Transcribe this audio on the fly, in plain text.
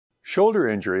Shoulder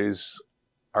injuries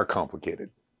are complicated.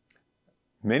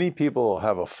 Many people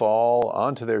have a fall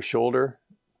onto their shoulder,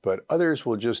 but others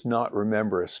will just not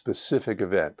remember a specific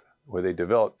event where they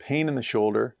develop pain in the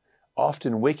shoulder,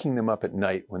 often waking them up at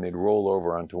night when they'd roll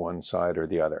over onto one side or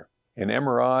the other. An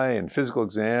MRI and physical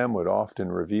exam would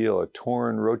often reveal a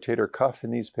torn rotator cuff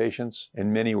in these patients,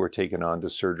 and many were taken on to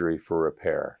surgery for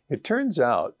repair. It turns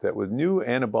out that with new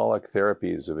anabolic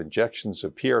therapies of injections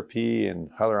of PRP and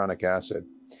hyaluronic acid,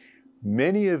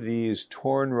 many of these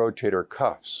torn rotator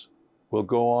cuffs will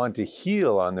go on to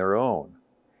heal on their own.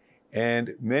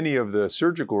 And many of the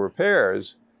surgical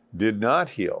repairs did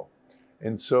not heal.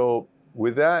 And so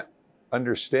with that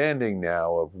understanding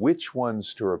now of which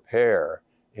ones to repair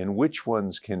and which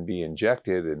ones can be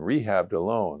injected and rehabbed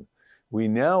alone, we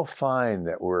now find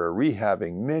that we're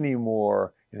rehabbing many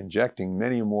more and injecting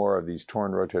many more of these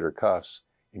torn rotator cuffs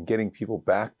and getting people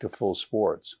back to full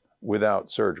sports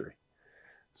without surgery.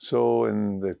 So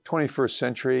in the 21st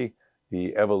century,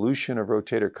 the evolution of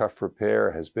rotator cuff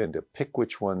repair has been to pick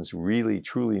which ones really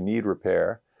truly need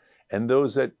repair, and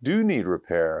those that do need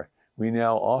repair, we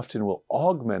now often will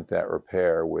augment that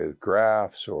repair with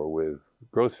grafts or with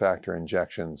growth factor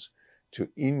injections to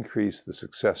increase the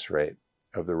success rate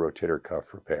of the rotator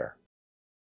cuff repair.